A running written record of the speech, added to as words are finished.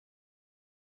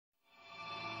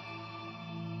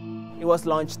It was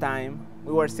lunchtime.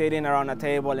 We were sitting around a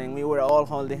table and we were all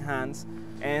holding hands.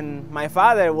 And my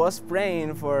father was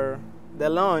praying for the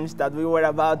lunch that we were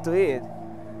about to eat.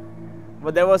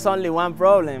 But there was only one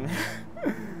problem.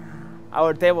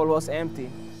 Our table was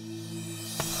empty.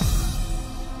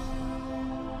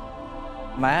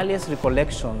 My earliest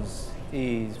recollections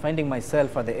is finding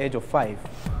myself at the age of 5,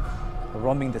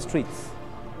 roaming the streets,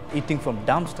 eating from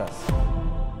dumpsters.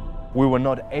 We were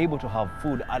not able to have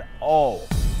food at all.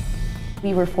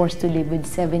 We were forced to live with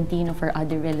 17 of our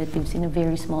other relatives in a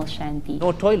very small shanty.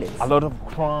 No toilets. A lot of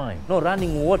crime. No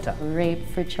running water. Rape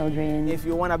for children. If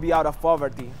you want to be out of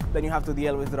poverty, then you have to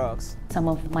deal with drugs. Some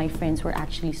of my friends were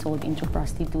actually sold into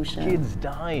prostitution. Kids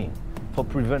dying for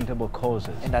preventable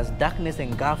causes. And as darkness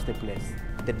engulfs the place,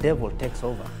 the devil takes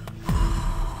over.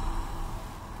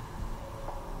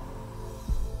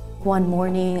 One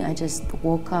morning, I just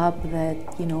woke up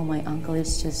that, my uncle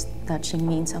is just touching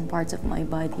me in some parts of my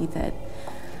body, that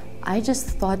I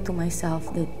just thought to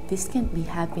myself that this can't be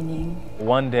happening.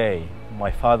 One day,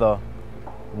 my father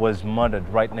was murdered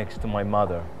right next to my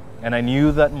mother, and I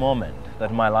knew that moment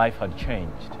that my life had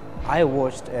changed. I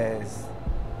watched as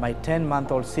my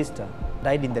 10-month-old sister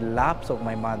died in the laps of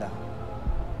my mother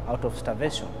out of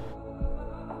starvation.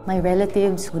 My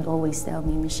relatives would always tell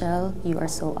me, Michelle, you are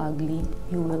so ugly.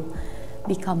 You will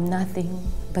become nothing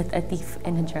but a thief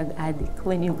and a drug addict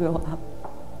when you grow up.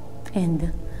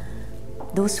 And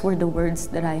those were the words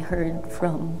that I heard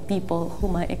from people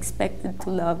whom I expected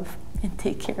to love and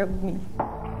take care of me.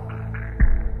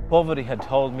 Poverty had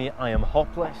told me I am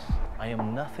hopeless, I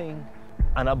am nothing,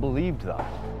 and I believed that.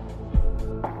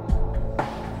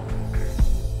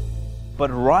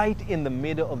 But right in the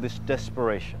middle of this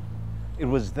desperation, it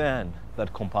was then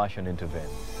that compassion intervened.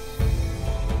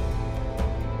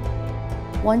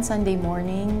 One Sunday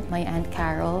morning, my Aunt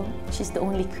Carol, she's the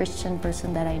only Christian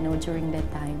person that I know during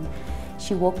that time,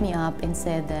 she woke me up and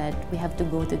said that we have to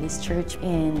go to this church,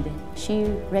 and she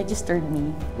registered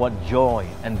me. What joy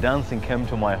and dancing came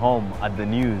to my home at the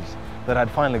news that I'd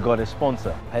finally got a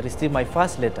sponsor. I received my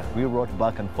first letter. We wrote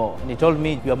back and forth. And he told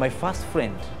me, you are my first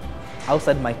friend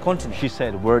outside my continent. She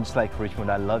said words like, Richmond,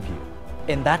 I love you.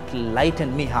 And that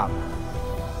lightened me up.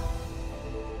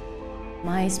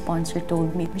 My sponsor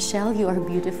told me, Michelle, you are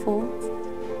beautiful,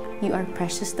 you are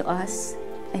precious to us,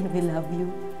 and we love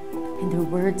you. And her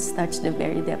words touched the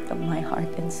very depth of my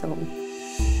heart and soul.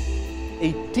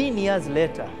 18 years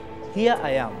later, here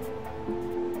I am,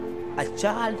 a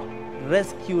child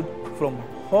rescued from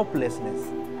hopelessness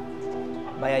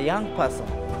by a young person.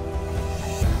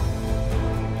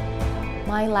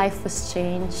 My life was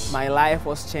changed. My life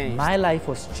was changed. My life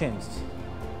was changed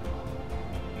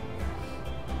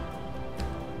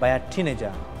by a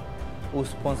teenager who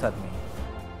sponsored me.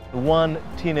 One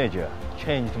teenager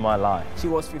changed my life. She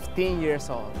was 15 years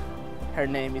old. Her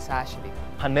name is Ashley.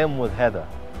 Her name was Heather.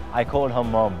 I called her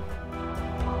mom.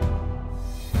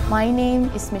 My name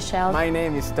is Michelle. My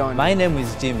name is Tony. My name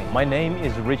is Jimmy. My name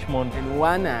is Richmond. And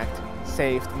one act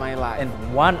saved my life. And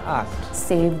one act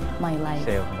saved my life.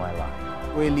 Saved my life.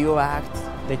 Will you act?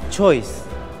 The choice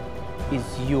is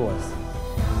yours.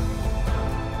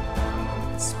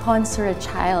 Sponsor a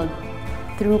child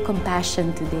through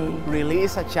compassion today.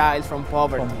 Release a child from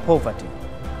poverty. From poverty.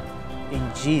 In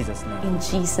Jesus' name. In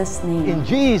Jesus' name. In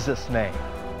Jesus' name.